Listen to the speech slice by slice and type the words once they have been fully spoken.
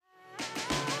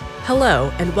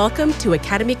Hello, and welcome to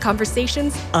Academy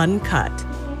Conversations Uncut,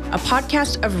 a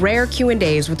podcast of rare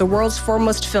Q&As with the world's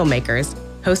foremost filmmakers,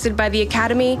 hosted by the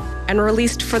Academy and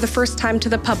released for the first time to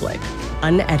the public,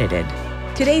 unedited.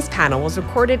 Today's panel was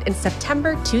recorded in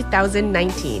September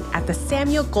 2019 at the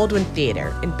Samuel Goldwyn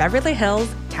Theater in Beverly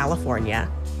Hills, California,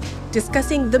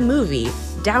 discussing the movie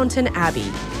Downton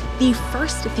Abbey, the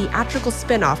first theatrical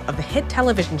spin-off of the hit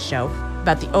television show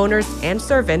about the owners and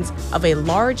servants of a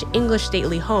large English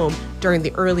stately home during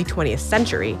the early 20th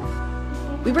century.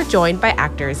 We were joined by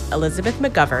actors Elizabeth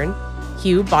McGovern,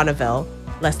 Hugh Bonneville,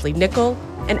 Lesley Nicol,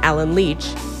 and Allen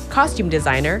Leech, costume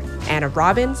designer Anna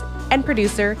Robbins, and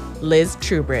producer Liz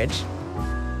Trubridge.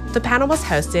 The panel was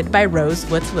hosted by Rose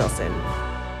Wuyts-Wilson.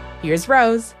 Here's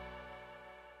Rose.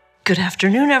 Good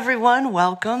afternoon, everyone.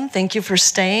 Welcome. Thank you for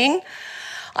staying.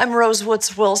 I'm Rose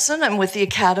Wuyts-Wilson. I'm with the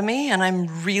Academy, and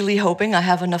I'm really hoping I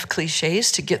have enough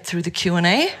cliches to get through the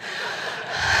Q&A.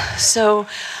 So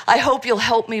I hope you'll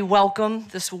help me welcome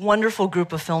this wonderful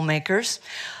group of filmmakers.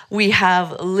 We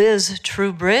have Liz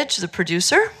Trubridge, the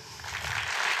producer.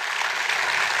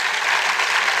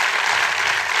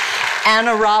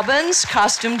 Anna Robbins,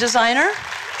 costume designer.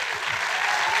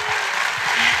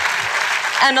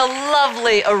 And a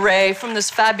lovely array from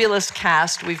this fabulous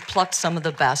cast. We've plucked some of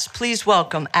the best. Please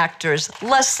welcome actors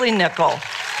Lesley Nicol,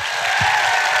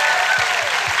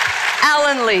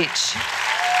 Allen Leech,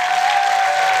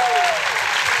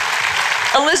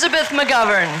 Elizabeth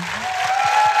McGovern,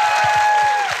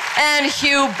 and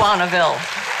Hugh Bonneville.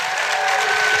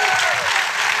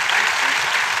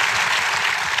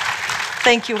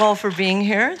 Thank you all for being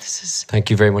here. Thank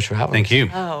you very much for having us. Thank you.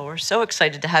 Oh, we're so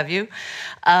excited to have you.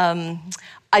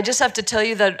 I just have to tell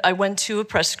you that I went to a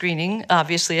press screening,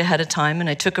 obviously ahead of time, and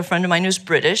I took a friend of mine who's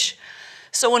British.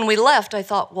 So when we left, I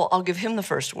thought, well, I'll give him the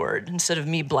first word instead of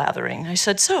me blathering. I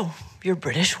said, so, you're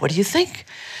British, what do you think?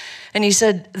 And he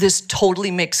said, this totally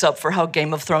makes up for how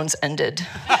Game of Thrones ended.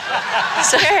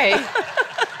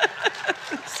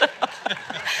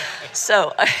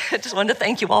 So I just wanted to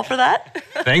thank you all for that.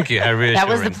 Thank you, how reassuring. That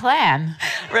was the plan.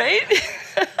 Right?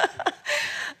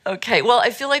 Okay, well,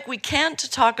 I feel like we can't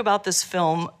talk about this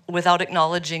film without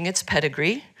acknowledging its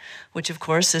pedigree, which of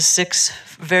course is 6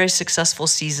 very successful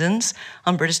seasons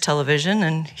on British television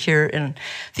and here in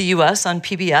the US on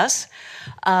PBS.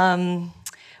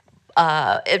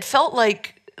 It felt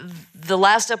like the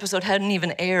last episode hadn't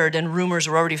even aired and rumors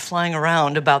were already flying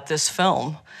around about this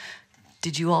film.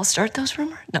 Did you all start those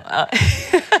rumors? No.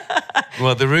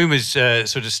 Well, the rumours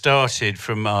sort of started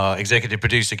from our executive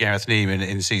producer, Gareth Neiman,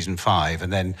 in season 5,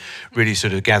 and then really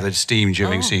sort of gathered steam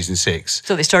during season 6.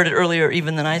 So they started earlier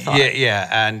even than I thought. Yeah.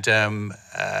 And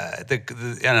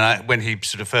when he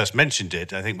sort of first mentioned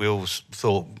it, I think we all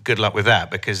thought, good luck with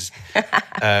that, because,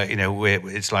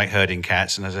 it's like herding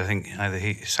cats, and as I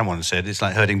think someone said, it's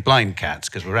like herding blind cats,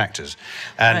 because we're actors.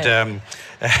 And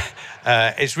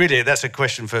it's really, that's a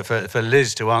question for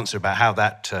Liz to answer about how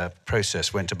that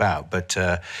process went about. But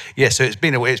so it's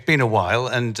been a while,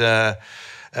 and so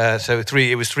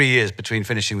it was 3 years between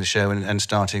finishing the show and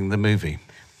starting the movie.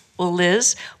 Well,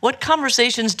 Liz, what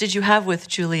conversations did you have with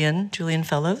Julian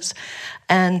Fellows,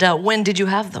 and when did you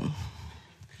have them?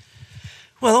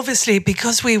 Well, obviously,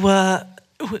 because we were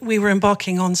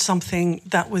embarking on something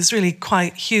that was really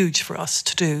quite huge for us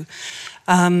to do.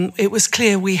 It was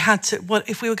clear we had to,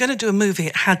 if we were going to do a movie,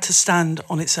 it had to stand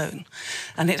on its own.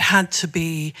 And it had to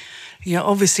be,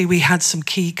 obviously we had some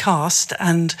key cast,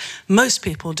 and most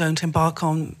people don't embark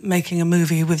on making a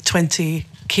movie with 20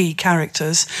 key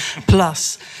characters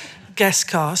plus guest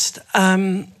cast.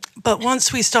 But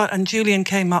once we start, and Julian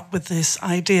came up with this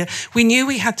idea, we knew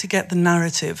we had to get the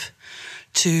narrative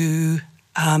to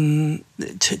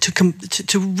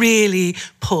really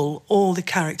pull all the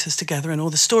characters together and all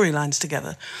the storylines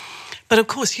together. But of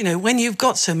course, when you've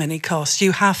got so many casts,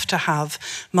 you have to have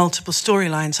multiple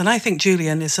storylines. And I think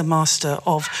Julian is a master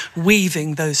of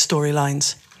weaving those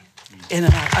storylines in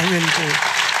and out. I really do.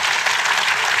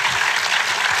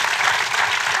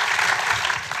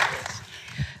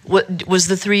 What was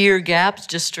the 3-year gap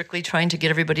just strictly trying to get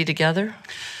everybody together?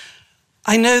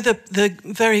 I know that the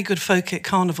very good folk at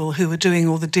Carnival who were doing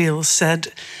all the deals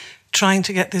said trying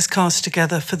to get this cast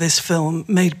together for this film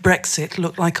made Brexit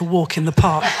look like a walk in the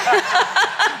park.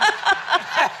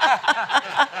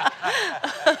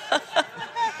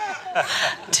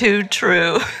 Too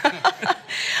true.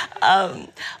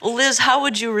 Liz, how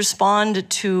would you respond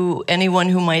to anyone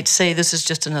who might say this is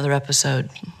just another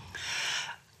episode?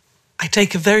 I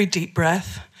take a very deep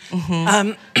breath.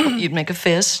 Mm-hmm. You'd make a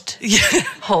fist. Yeah.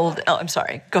 Hold. Oh, I'm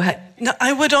sorry. Go ahead. No,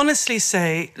 I would honestly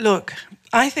say, look,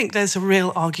 I think there's a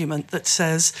real argument that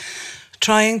says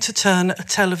trying to turn a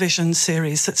television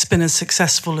series that's been as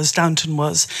successful as Downton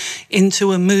was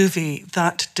into a movie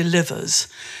that delivers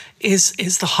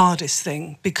is the hardest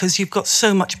thing, because you've got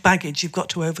so much baggage you've got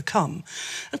to overcome.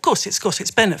 Of course, it's got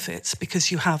its benefits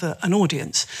because you have an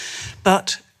audience.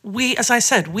 But we, as I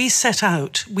said, we set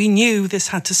out, we knew this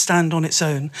had to stand on its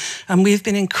own. And we've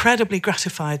been incredibly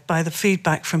gratified by the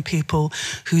feedback from people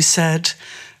who said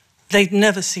they'd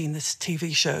never seen this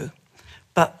TV show,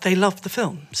 but they loved the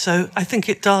film. So I think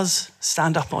it does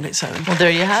stand up on its own. Well, there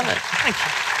you have it. Thank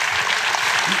you.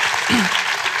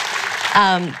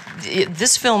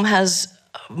 This film has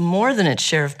more than its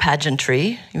share of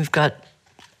pageantry. You've got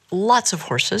lots of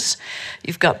horses.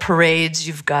 You've got parades.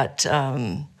 You've got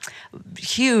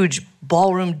huge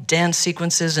ballroom dance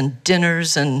sequences and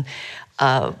dinners and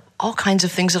all kinds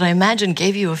of things that I imagine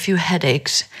gave you a few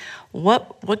headaches.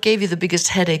 What gave you the biggest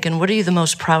headache, and what are you the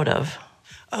most proud of?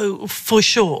 Oh, for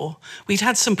sure. We'd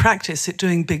had some practice at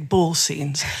doing big ball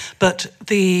scenes, but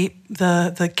the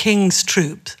King's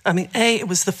troupe, I mean, it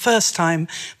was the first time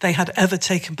they had ever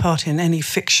taken part in any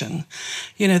fiction.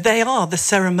 You know, they are the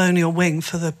ceremonial wing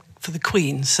for the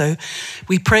Queen, so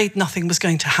we prayed nothing was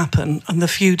going to happen on the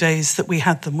few days that we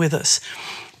had them with us.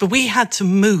 But we had to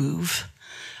move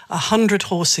 100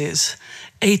 horses,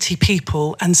 80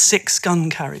 people, and 6 gun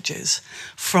carriages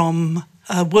from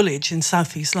Woolwich in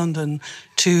southeast London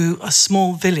to a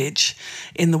small village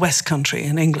in the West Country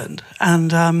in England.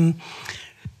 And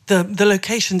the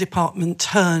location department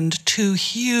turned 2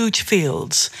 huge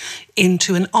fields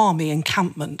into an army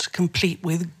encampment, complete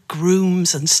with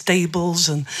grooms and stables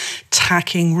and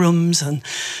tacking rooms and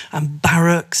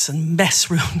barracks and mess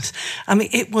rooms. I mean,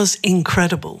 it was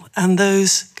incredible. And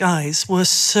those guys were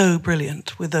so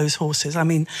brilliant with those horses. I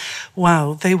mean,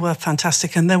 wow, they were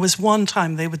fantastic. And there was one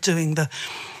time they were doing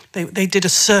they did a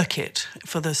circuit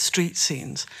for the street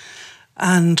scenes,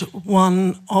 and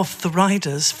one of the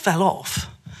riders fell off.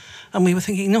 And we were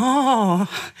thinking, oh.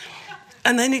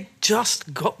 And then it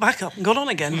just got back up and got on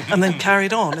again and then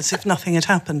carried on as if nothing had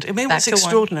happened. I mean, it was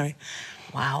extraordinary.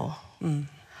 Wow.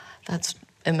 That's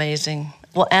amazing.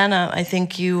 Well, Anna, I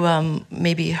think you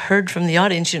maybe heard from the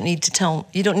audience. You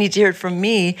don't need to hear it from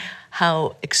me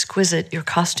how exquisite your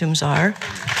costumes are.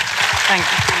 Thank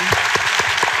you.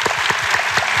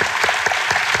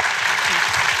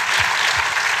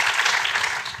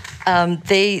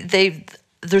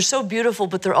 They're so beautiful,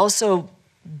 but they're also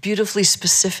beautifully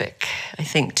specific, I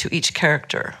think, to each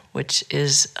character, which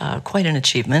is quite an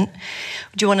achievement.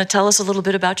 Do you want to tell us a little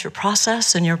bit about your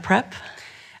process and your prep?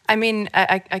 I mean,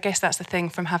 I guess that's the thing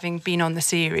from having been on the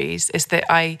series, is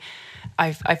that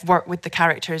I've worked with the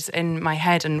characters in my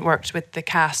head and worked with the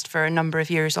cast for a number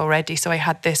of years already. So I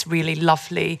had this really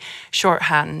lovely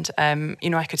shorthand.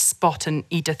 I could spot an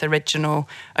Edith original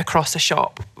across a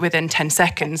shop within 10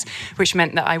 seconds, which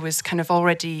meant that I was kind of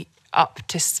already up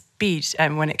to speed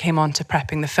when it came on to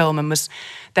prepping the film, and was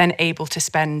then able to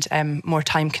spend more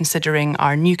time considering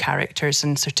our new characters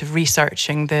and sort of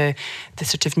researching the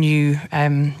sort of new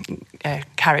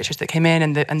characters that came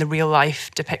in and the real life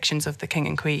depictions of the King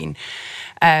and Queen.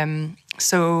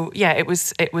 So yeah, it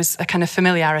was a kind of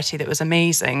familiarity that was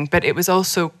amazing, but it was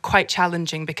also quite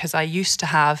challenging because I used to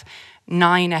have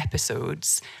 9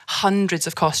 episodes, hundreds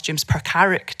of costumes per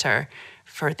character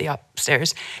for the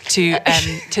upstairs to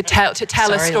tell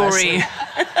Sorry, a story.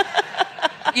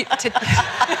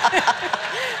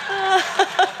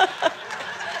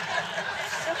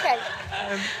 Okay.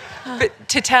 But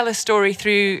to tell a story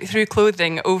through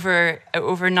clothing over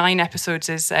 9 episodes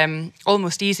is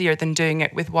almost easier than doing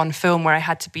it with one film, where I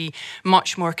had to be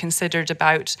much more considered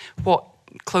about what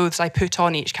clothes I put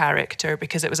on each character,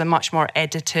 because it was a much more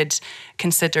edited,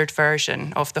 considered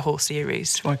version of the whole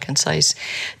series. More concise.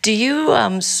 Do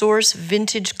you source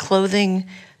vintage clothing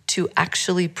to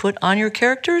actually put on your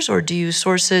characters, or do you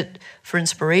source it for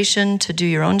inspiration to do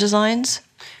your own designs?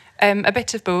 A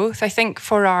bit of both. I think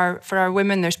for our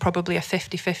women, there's probably a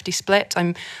 50-50 split.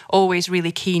 I'm always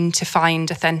really keen to find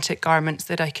authentic garments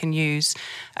that I can use.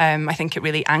 I think it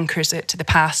really anchors it to the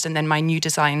past, and then my new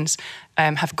designs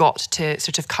have got to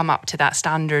sort of come up to that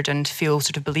standard and feel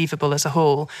sort of believable as a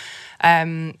whole.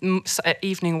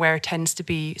 Evening wear tends to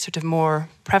be sort of more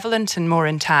prevalent and more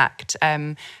intact,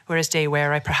 whereas day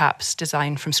wear I perhaps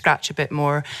design from scratch a bit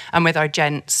more. And with our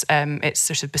gents, it's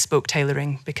sort of bespoke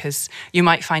tailoring, because you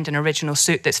might find an original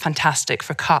suit that's fantastic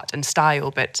for cut and style,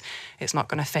 but it's not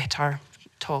going to fit our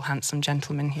tall, handsome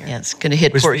gentleman here. Yeah, it's going to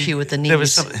hit poor Hugh with the knees. There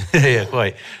was yeah,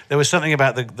 quite. There was something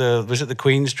about was it the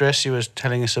Queen's dress you were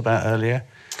telling us about earlier?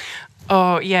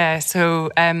 Oh, yeah. So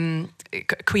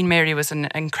Queen Mary was an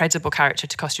incredible character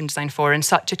to costume design for, and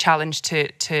such a challenge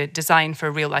to design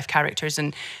for real life characters.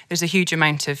 And there's a huge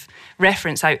amount of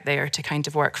reference out there to kind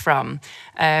of work from.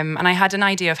 And I had an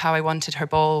idea of how I wanted her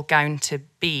ball gown to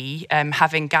be,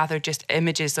 having gathered just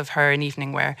images of her in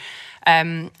evening wear.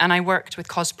 And I worked with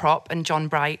Cosprop and John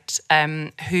Bright,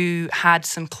 who had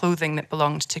some clothing that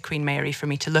belonged to Queen Mary for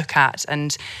me to look at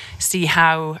and see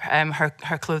how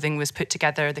her clothing was put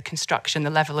together, the construction, the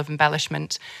level of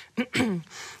embellishment.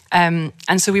 And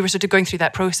so we were sort of going through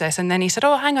that process, and then he said,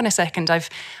 "Oh, hang on a second,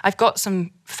 I've got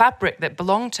some fabric that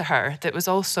belonged to her that was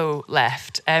also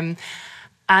left."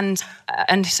 And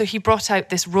so he brought out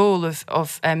this roll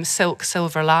of silk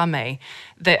silver lame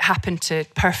that happened to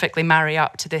perfectly marry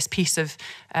up to this piece of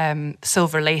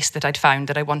silver lace that I'd found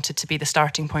that I wanted to be the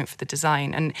starting point for the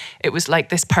design. And it was like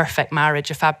this perfect marriage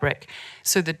of fabric.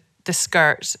 So the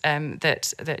skirt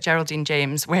that Geraldine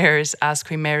James wears as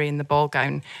Queen Mary in the ball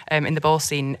gown, in the ball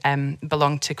scene,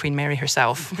 belonged to Queen Mary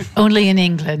herself. Only in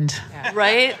England. Yeah.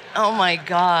 Right? Oh my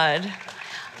God.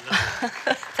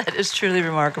 That is truly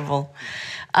remarkable.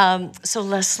 So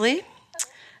Lesley,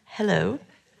 hello.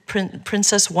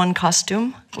 Princess One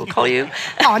Costume, we'll call you.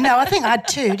 Oh, no, I think I had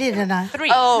 2, didn't I?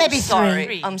 3. Oh, maybe sorry.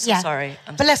 3. I'm so sorry.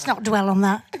 But let's not dwell on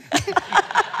that.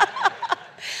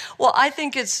 Well, I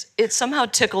think it somehow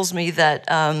tickles me that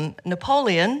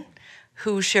Napoleon,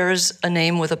 who shares a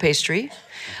name with a pastry,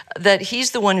 that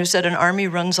he's the one who said an army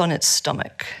runs on its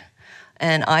stomach.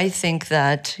 And I think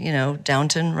that,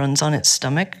 Downton runs on its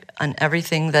stomach, and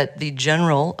everything that the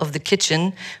general of the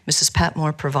kitchen, Mrs.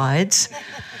 Patmore, provides.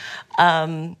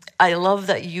 I love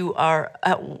that you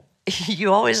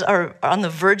always are on the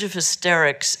verge of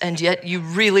hysterics, and yet you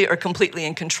really are completely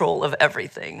in control of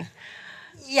everything.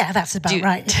 Yeah, that's about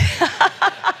right.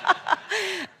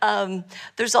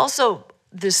 There's also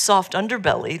this soft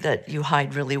underbelly that you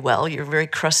hide really well. You're very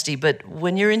crusty, but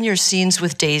when you're in your scenes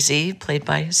with Daisy, played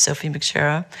by Sophie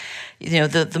McShera,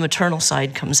 the maternal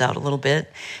side comes out a little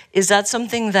bit. Is that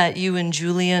something that you and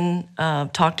Julian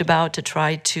talked about to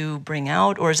try to bring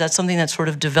out, or is that something that sort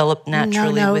of developed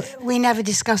naturally? No, we never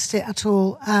discussed it at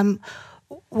all.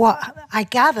 What I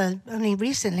gathered only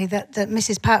recently that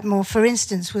Mrs. Patmore, for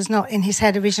instance, was not in his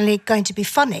head originally going to be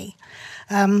funny.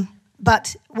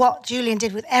 But what Julian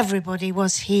did with everybody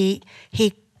was he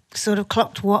sort of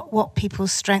clocked what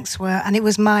people's strengths were, and it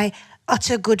was my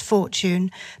utter good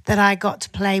fortune that I got to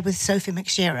play with Sophie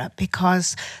McShera,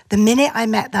 because the minute I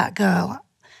met that girl,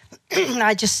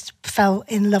 I just fell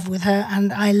in love with her,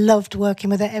 and I loved working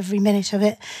with her every minute of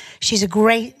it. She's a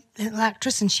great little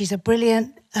actress, and she's a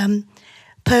brilliant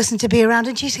person to be around,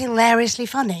 and she's hilariously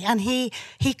funny, and he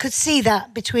could see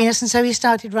that between us, and so he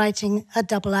started writing a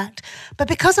double act. But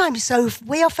because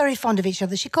we are very fond of each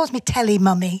other, she calls me Telly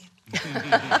Mummy.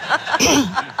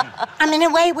 And in a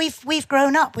way, we've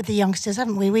grown up with the youngsters,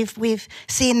 haven't we? We've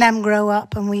seen them grow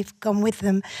up, and we've gone with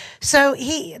them. So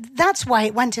that's why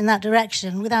it went in that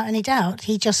direction, without any doubt.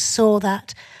 He just saw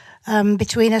that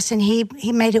between us, and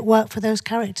he made it work for those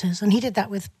characters, and he did that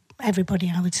with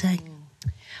everybody, I would say.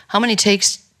 How many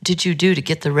takes did you do to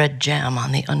get the red jam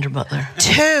on the underbutler?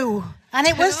 2. And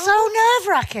it was so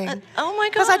nerve-wracking. Oh, my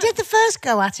God. Because I did the first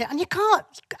go at it, and you can't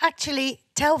actually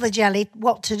tell the jelly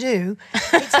what to do.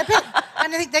 It's a bit...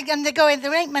 And they're going,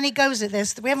 there ain't many goes at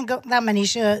this. We haven't got that many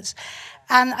shirts.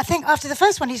 And I think after the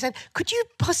first one, he said, could you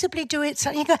possibly do it?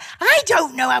 So you go, I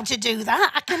don't know how to do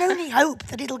that. I can only hope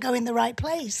that it'll go in the right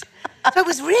place. So it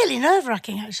was really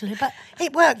nerve-wracking, actually. But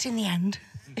it worked in the end.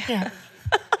 Yeah.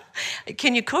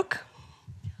 Can you cook?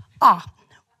 Well.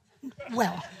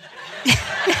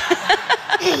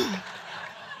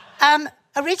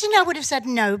 Originally, I would have said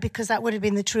no, because that would have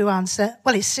been the true answer.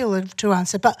 Well, it's still the true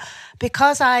answer, but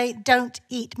because I don't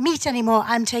eat meat anymore,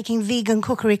 I'm taking vegan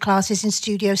cookery classes in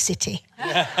Studio City. All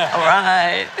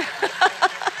right.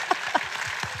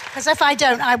 Because if I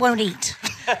don't, I won't eat.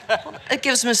 Well, it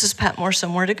gives Mrs. Patmore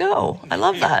somewhere to go. I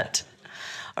love that.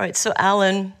 All right, so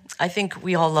Alan, I think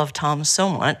we all love Tom so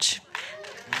much.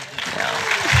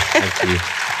 Thank you.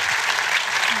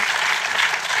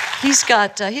 He's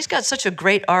got such a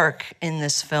great arc in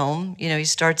this film. He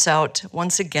starts out,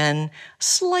 once again,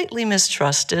 slightly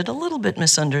mistrusted, a little bit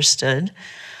misunderstood,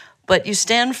 but you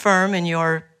stand firm in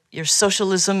your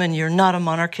socialism, and you're not a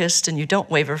monarchist, and you don't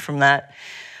waver from that.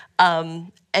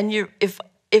 And if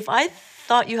I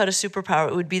thought you had a superpower,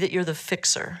 it would be that you're the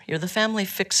fixer. You're the family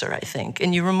fixer, I think.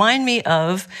 And you remind me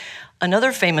of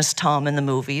another famous Tom in the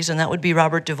movies, and that would be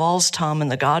Robert Duvall's Tom in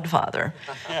The Godfather.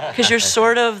 Because you're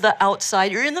sort of the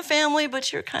outside. You're in the family,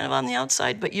 but you're kind of on the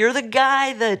outside. But you're the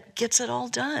guy that gets it all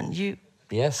done.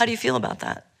 Yes. How do you feel about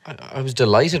that? I was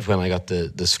delighted when I got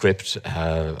the script.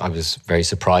 I was very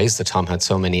surprised that Tom had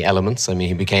so many elements. I mean,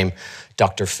 he became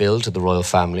Dr. Phil to the royal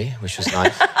family, which was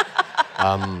nice.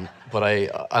 But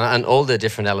and all the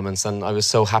different elements, and I was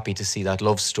so happy to see that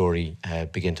love story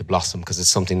begin to blossom, because it's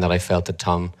something that I felt that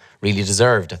Tom really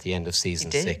deserved at the end of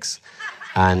season 6.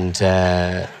 And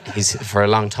he's for a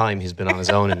long time he's been on his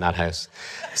own in that house.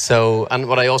 So, and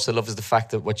what I also love is the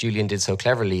fact that what Julian did so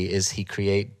cleverly is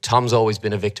Tom's always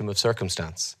been a victim of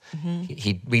circumstance. Mm-hmm.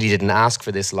 He really didn't ask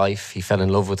for this life. He fell in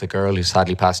love with a girl who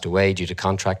sadly passed away due to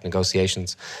contract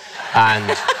negotiations,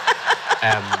 and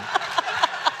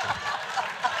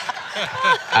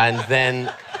and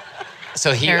then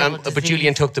so he but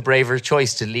Julian took the braver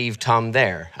choice to leave Tom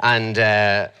there, and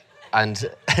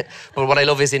but what I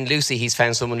love is in Lucy he's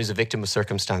found someone who's a victim of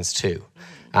circumstance too.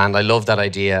 And I love that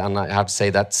idea, and I have to say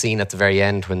that scene at the very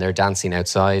end when they're dancing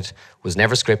outside was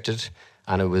never scripted,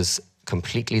 and it was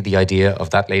completely the idea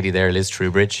of that lady there, Liz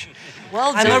Trubridge.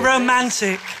 Well done. I'm a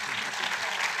romantic.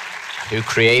 Who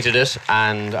created it,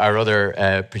 and our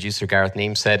other producer, Gareth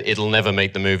Neame, said, it'll never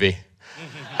make the movie.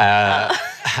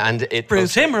 And it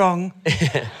proved him wrong.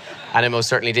 And it most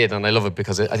certainly did, and I love it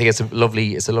because I think it's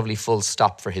a lovely full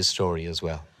stop for his story as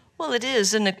well. Well, it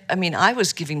is, and I mean, I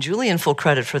was giving Julian full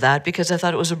credit for that because I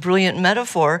thought it was a brilliant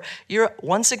metaphor. You're,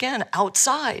 once again,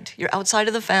 outside. You're outside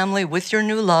of the family with your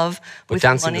new love, but with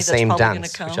dancing money the same that's probably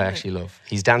dance, gonna come. which I actually love.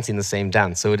 He's dancing the same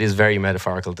dance, so it is very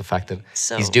metaphorical, the fact that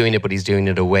he's doing it, but he's doing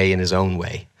it in his own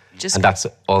way. And that's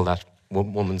all that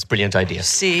woman's brilliant idea.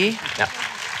 See? Yeah.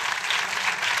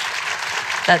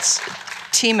 That's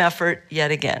team effort yet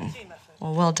again.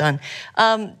 Well done.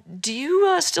 Do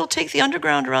you still take the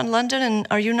Underground around London, and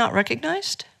are you not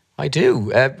recognised? I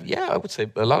do. Yeah, I would say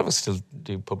a lot of us still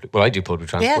do public. Well, I do public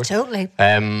transport. Yeah, totally.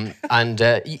 And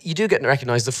you do get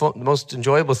recognised. The most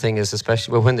enjoyable thing is,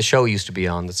 especially when the show used to be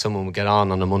on, that someone would get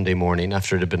on a Monday morning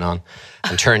after it had been on,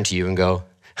 and turn to you and go,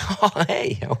 "Oh,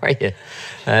 hey, how are you?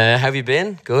 Have you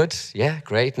been? Good. Yeah,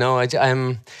 great. No, I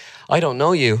don't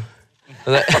know you."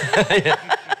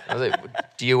 I was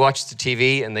like, do you watch the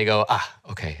TV? And they go,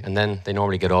 okay. And then they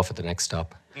normally get off at the next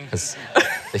stop because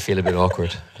they feel a bit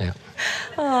awkward. Yeah.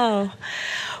 Oh.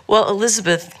 Well,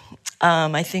 Elizabeth,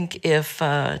 I think if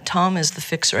Tom is the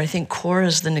fixer, I think Cora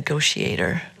is the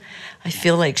negotiator. I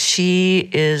feel like she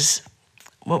is,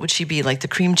 what would she be, like the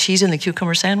cream cheese in the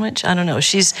cucumber sandwich? I don't know.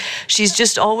 She's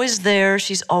just always there.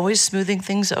 She's always smoothing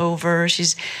things over.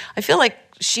 I feel like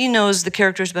she knows the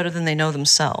characters better than they know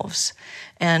themselves.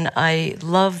 And I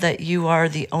love that you are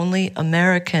the only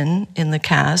American in the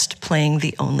cast playing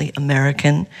the only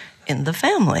American in the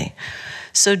family.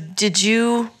 So do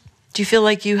you feel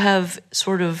like you have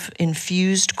sort of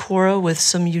infused Cora with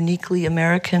some uniquely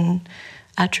American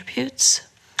attributes?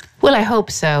 Well, I hope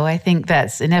so. I think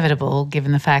that's inevitable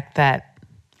given the fact that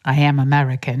I am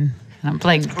American and I'm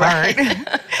playing Bert. Right.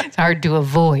 It's hard to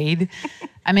avoid.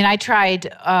 I mean, I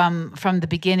tried from the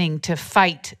beginning to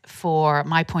fight for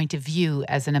my point of view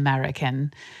as an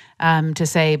American, to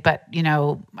say, but, you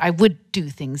know, I would do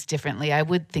things differently. I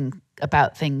would think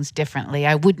about things differently.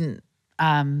 I wouldn't.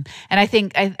 And I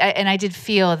think, I did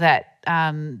feel that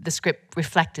the script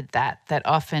reflected that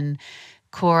often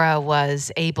Cora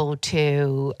was able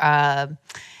to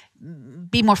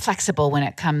be more flexible when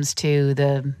it comes to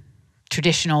the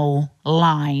traditional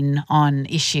line on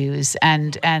issues,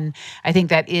 and I think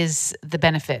that is the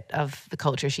benefit of the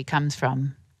culture she comes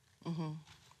from.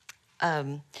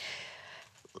 Mm-hmm.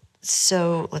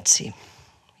 So let's see,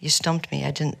 you stumped me.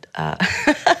 I didn't.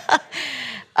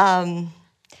 I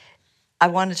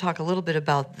want to talk a little bit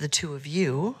about the two of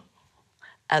you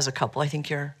as a couple. I think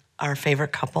you're our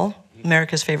favorite couple,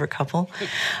 America's favorite couple.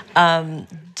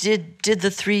 Did the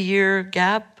 3-year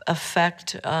gap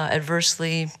affect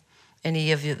adversely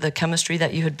any of the chemistry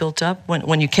that you had built up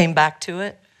when you came back to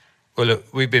it? Well,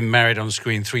 look, we've been married on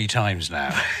screen 3 times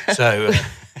now, so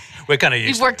we're kind of used to it.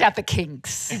 You've worked out the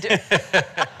kinks.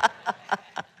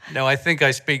 No, I think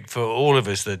I speak for all of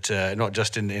us that not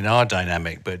just in our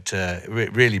dynamic, but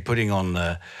really putting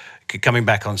on coming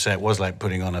back on set was like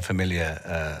putting on a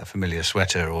familiar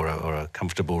sweater or a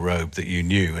comfortable robe that you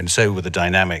knew, and so were the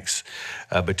dynamics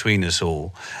between us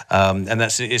all. And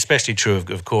that's especially true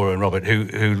of Cora and Robert,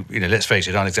 who you know, let's face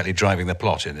it, aren't exactly driving the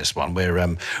plot in this one.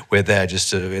 We're there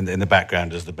just in the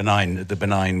background as the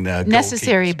benign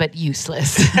necessary but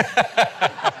useless.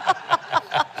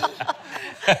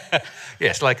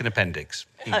 Yes, like an appendix.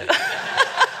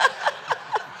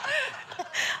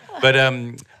 But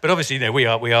obviously,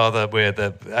 we're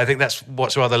the. I think that's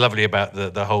what's rather lovely about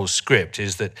the whole script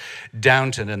is that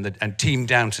Downton and Team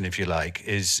Downton, if you like,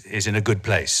 is in a good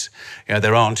place.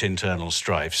 There aren't internal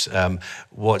strifes.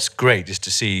 What's great is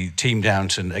to see Team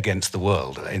Downton against the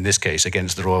world. In this case,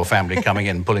 against the royal family coming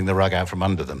in and pulling the rug out from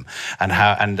under them, and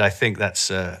I think that's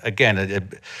again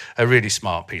a really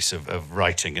smart piece of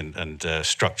writing and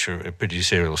structure, a pretty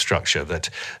serial structure that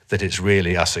it's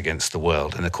really us against the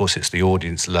world. And of course, it's the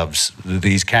audience loves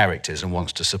these characters and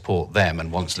wants to support them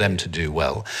and wants them to do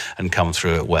well and come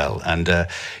through it well. And the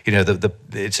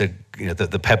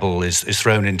pebble is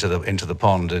thrown into the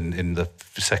pond in the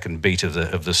second beat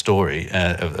of the story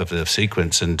of the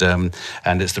sequence, and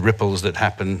it's the ripples that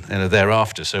happen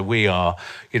thereafter. So we are,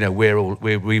 we're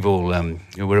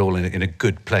all in a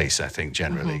good place, I think,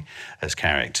 generally as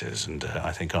characters, and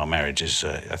I think our marriage is,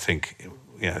 I think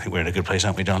we're in a good place,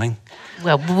 aren't we, darling?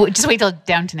 Well, just wait till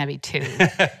Downton Abbey 2.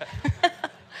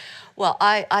 Well,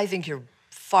 I think you're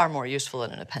far more useful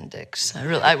in an appendix.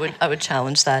 I would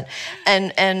challenge that.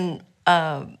 And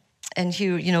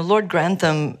Hugh, Lord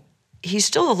Grantham, he's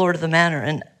still the Lord of the Manor,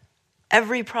 and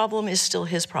every problem is still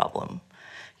his problem.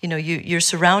 You're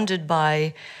surrounded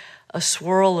by a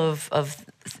swirl of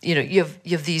you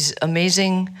have these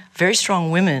amazing, very strong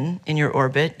women in your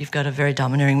orbit. You've got a very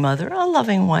domineering mother, a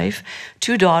loving wife,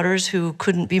 2 daughters who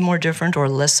couldn't be more different or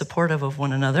less supportive of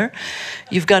one another.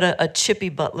 You've got a chippy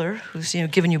butler who's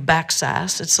giving you back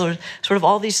sass. It's sort of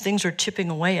all these things are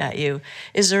chipping away at you.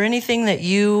 Is there anything that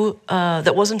you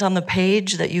that wasn't on the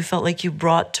page that you felt like you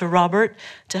brought to Robert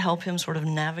to help him sort of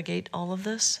navigate all of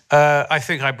this? I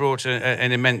think I brought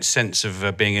an immense sense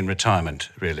of being in retirement,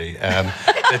 really.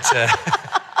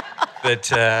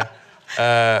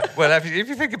 Well, if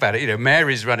you think about it,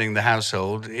 Mary's running the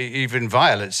household. Even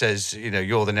Violet says,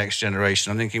 you're the next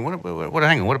generation. I'm thinking, hang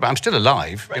on, what about? I'm still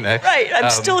alive, Right, I'm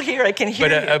still here. I can hear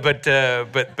you. But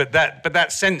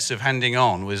that sense of handing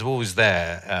on was always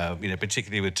there.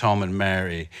 Particularly with Tom and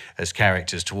Mary as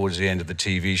characters towards the end of the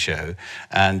TV show,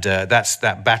 and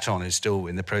that baton is still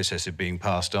in the process of being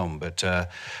passed on. But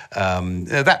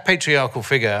that patriarchal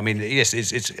figure, I mean, yes,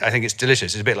 I think it's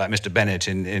delicious. It's a bit like Mr. Bennet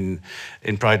in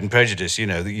Pride and Prejudice.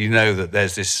 That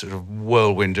there's this sort of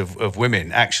whirlwind of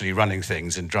women actually running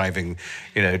things and driving,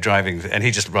 and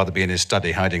he'd just rather be in his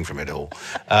study hiding from it all.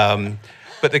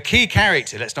 But the key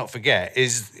character, let's not forget,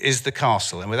 is the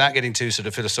castle. And without getting too sort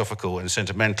of philosophical and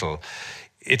sentimental,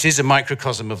 it is a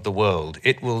microcosm of the world.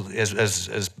 It will, as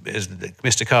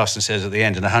Mr. Carson says at the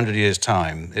end, in 100 years'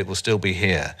 time, it will still be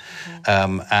here.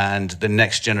 And the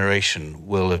next generation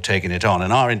will have taken it on.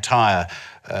 And our entire...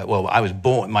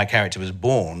 my character was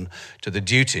born to the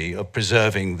duty of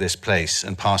preserving this place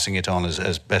and passing it on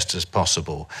as best as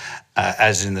possible,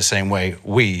 as in the same way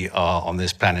we are on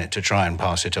this planet to try and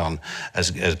pass it on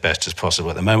as best as possible.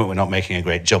 At the moment, we're not making a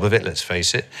great job of it, let's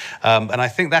face it. And I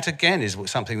think that, again, is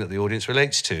something that the audience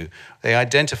relates to. They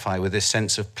identify with this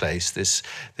sense of place, this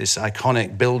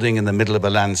iconic building in the middle of a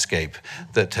landscape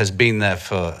that has been there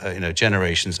for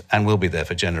generations and will be there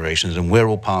for generations, and we're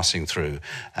all passing through,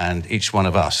 and each one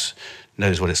of us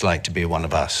knows what it's like to be one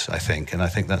of us, I think. And I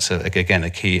think that's, again, a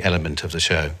key element of the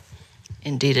show.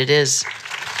 Indeed it is.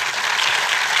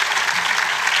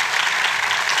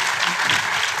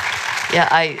 Yeah,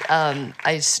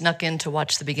 I snuck in to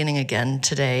watch the beginning again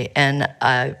today, and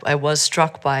I was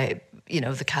struck by,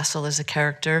 the castle as a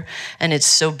character, and it's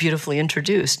so beautifully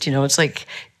introduced. It's like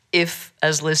if,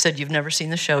 as Liz said, you've never seen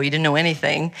the show, you didn't know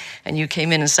anything, and you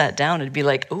came in and sat down, it'd be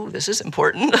like, oh, this is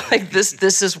important. Like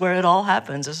this is where it all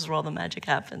happens. This is where all the magic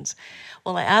happens.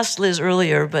 Well, I asked Liz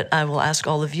earlier, but I will ask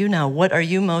all of you now, what are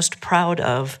you most proud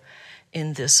of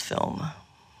in this film?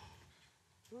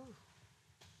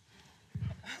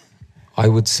 I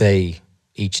would say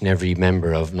each and every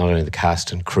member of not only the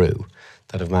cast and crew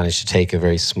that have managed to take a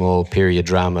very small period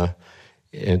drama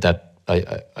that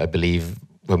I believe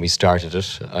when we started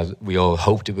it, we all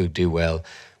hoped it would do well,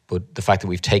 but the fact that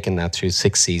we've taken that through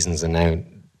 6 seasons and now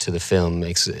to the film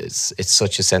makes it's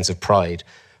such a sense of pride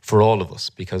for all of us,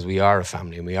 because we are a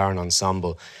family and we are an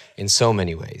ensemble in so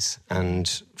many ways.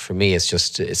 And for me, it's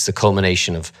the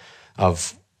culmination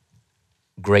of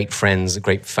great friends,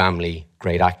 great family,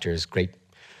 great actors,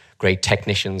 great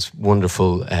technicians,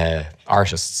 wonderful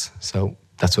artists. So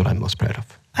that's what I'm most proud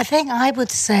of. I think I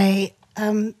would say,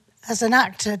 as an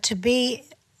actor, to be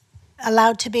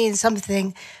allowed to be in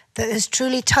something that has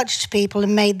truly touched people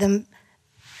and made them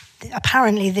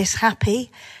apparently this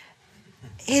happy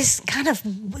is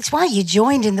it's why you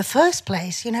joined in the first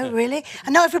place, really.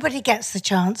 And not everybody gets the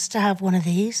chance to have one of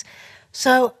these.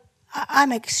 So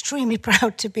I'm extremely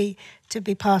proud to be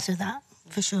part of that,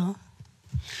 for sure.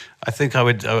 I think I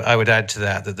would add to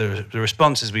that the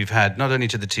responses we've had, not only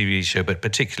to the TV show, but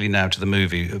particularly now to the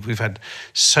movie, we've had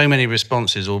so many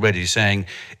responses already saying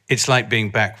it's like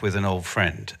being back with an old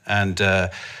friend. And,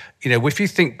 if you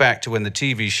think back to when the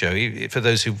TV show, for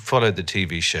those who followed the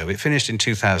TV show, it finished in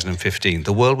 2015.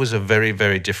 The world was a very,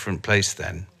 very different place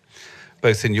then,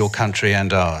 both in your country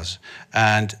and ours.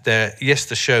 And yes,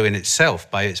 the show in itself,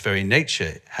 by its very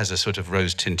nature, has a sort of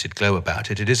rose-tinted glow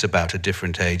about it. It is about a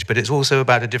different age, but it's also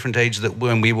about a different age that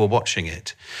when we were watching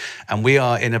it. And we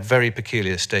are in a very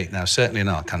peculiar state now, certainly in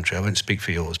our country. I won't speak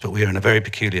for yours, but we are in a very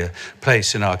peculiar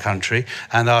place in our country.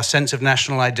 And our sense of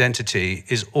national identity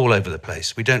is all over the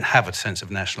place. We don't have a sense of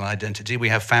national identity. We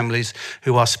have families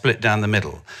who are split down the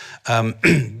middle.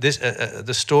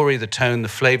 The story, the tone, the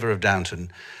flavour of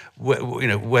Downton,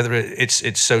 whether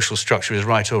its social structure is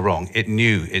right or wrong, it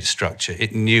knew its structure,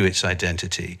 it knew its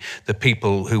identity. The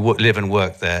people who live and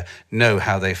work there know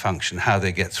how they function, how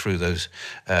they get through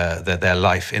their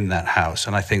life in that house.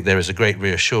 And I think there is a great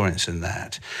reassurance in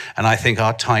that. And I think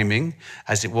our timing,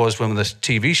 as it was when the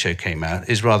TV show came out,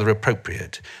 is rather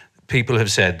appropriate. People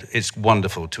have said it's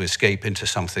wonderful to escape into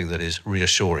something that is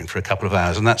reassuring for a couple of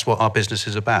hours, and that's what our business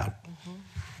is about.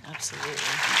 Mm-hmm. Absolutely.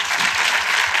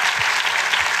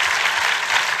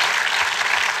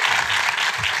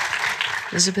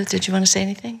 Elizabeth, did you want to say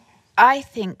anything? I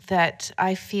think that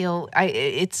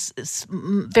it's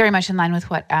very much in line with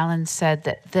what Alan said,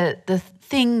 that the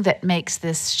thing that makes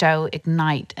this show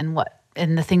ignite and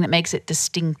the thing that makes it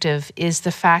distinctive is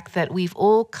the fact that we've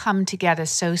all come together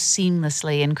so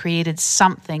seamlessly and created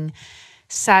something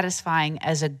satisfying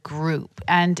as a group.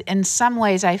 And in some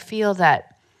ways, I feel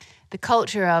that the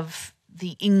culture of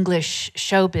the English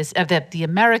show business, the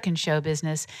American show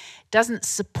business, doesn't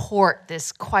support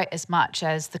this quite as much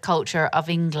as the culture of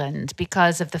England,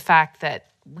 because of the fact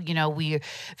that we're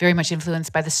very much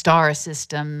influenced by the star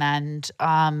system and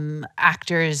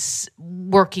actors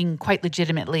working quite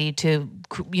legitimately to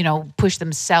push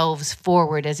themselves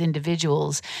forward as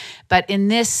individuals. But in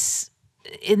this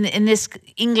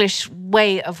English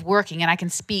way of working, and I can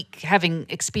speak having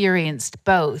experienced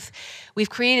both, we've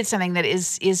created something that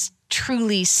is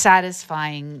truly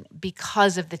satisfying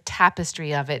because of the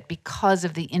tapestry of it, because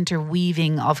of the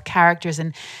interweaving of characters,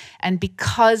 and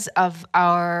because of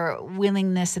our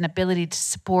willingness and ability to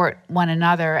support one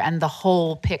another and the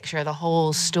whole picture, the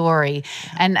whole story.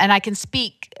 And I can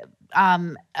speak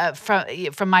from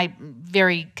my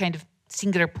very kind of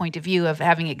singular point of view of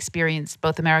having experienced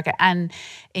both America and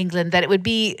England, that it would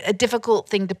be a difficult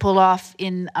thing to pull off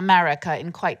in America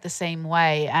in quite the same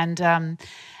way. And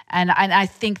I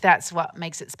think that's what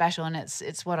makes it special, and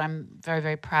it's what I'm very,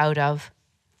 very proud of.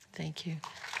 Thank you.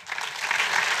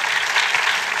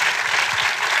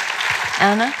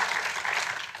 Anna?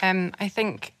 I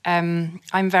think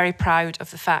I'm very proud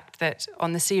of the fact that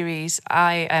on the series,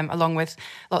 I, along with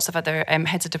lots of other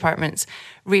heads of departments,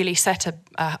 really set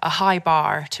a high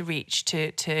bar to reach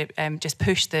to just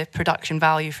push the production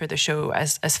value for the show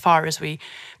as far as we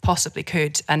possibly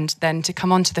could, and then to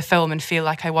come onto the film and feel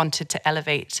like I wanted to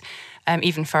elevate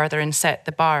even further and set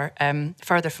the bar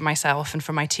further for myself and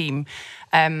for my team.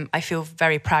 I feel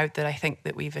very proud that I think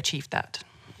that we've achieved that.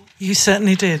 You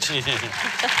certainly did.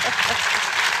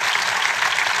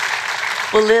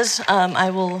 Well, Liz,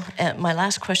 my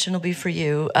last question will be for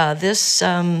you. This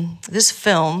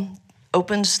film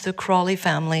opens the Crawley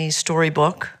family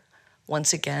storybook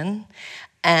once again,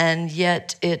 and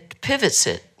yet it pivots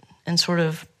it and sort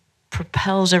of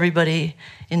propels everybody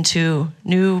into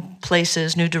new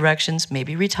places, new directions,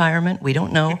 maybe retirement, we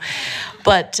don't know.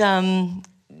 But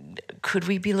could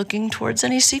we be looking towards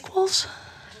any sequels?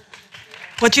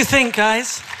 What do you think,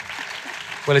 guys?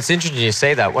 Well, it's interesting you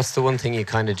say that. What's the one thing you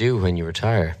kind of do when you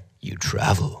retire? You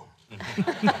travel.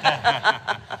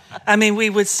 I mean, we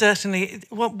would certainly...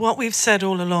 What we've said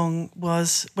all along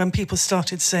was, when people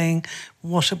started saying,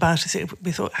 what about it?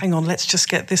 We thought, hang on, let's just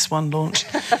get this one launched.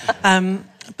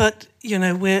 But,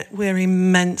 we're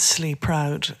immensely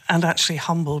proud and actually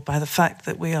humbled by the fact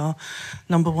that we are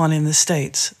 #1 in the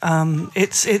States.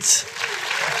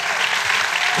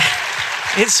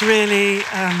 It's really...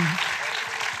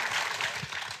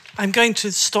 I'm going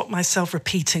to stop myself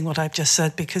repeating what I've just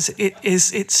said, because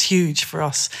it's huge for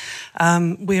us.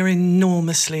 We're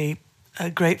enormously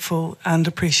grateful and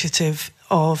appreciative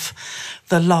of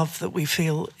the love that we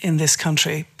feel in this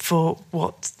country for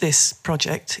what this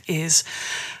project is.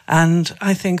 And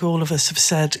I think all of us have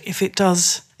said, if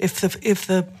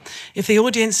the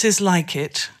audiences like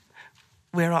it,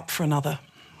 we're up for another.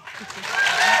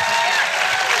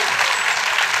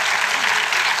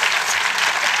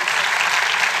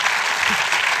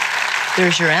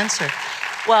 There's your answer.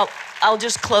 Well, I'll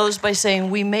just close by saying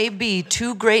we may be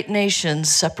two great nations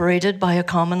separated by a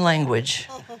common language,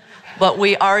 but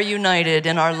we are united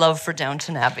in our love for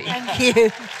Downton Abbey. Thank you.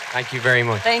 Thank you very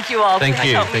much. Thank you all. Thank Please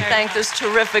you. help me Thank you. thank this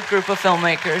terrific group of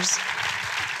filmmakers.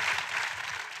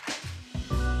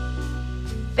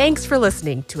 Thanks for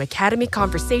listening to Academy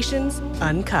Conversations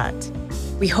Uncut.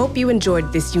 We hope you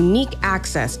enjoyed this unique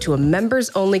access to a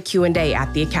members-only Q&A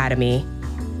at the Academy.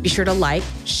 Be sure to like,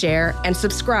 share, and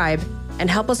subscribe, and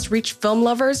help us reach film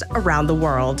lovers around the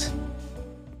world.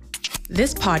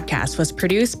 This podcast was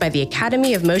produced by the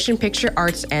Academy of Motion Picture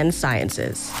Arts and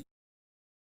Sciences.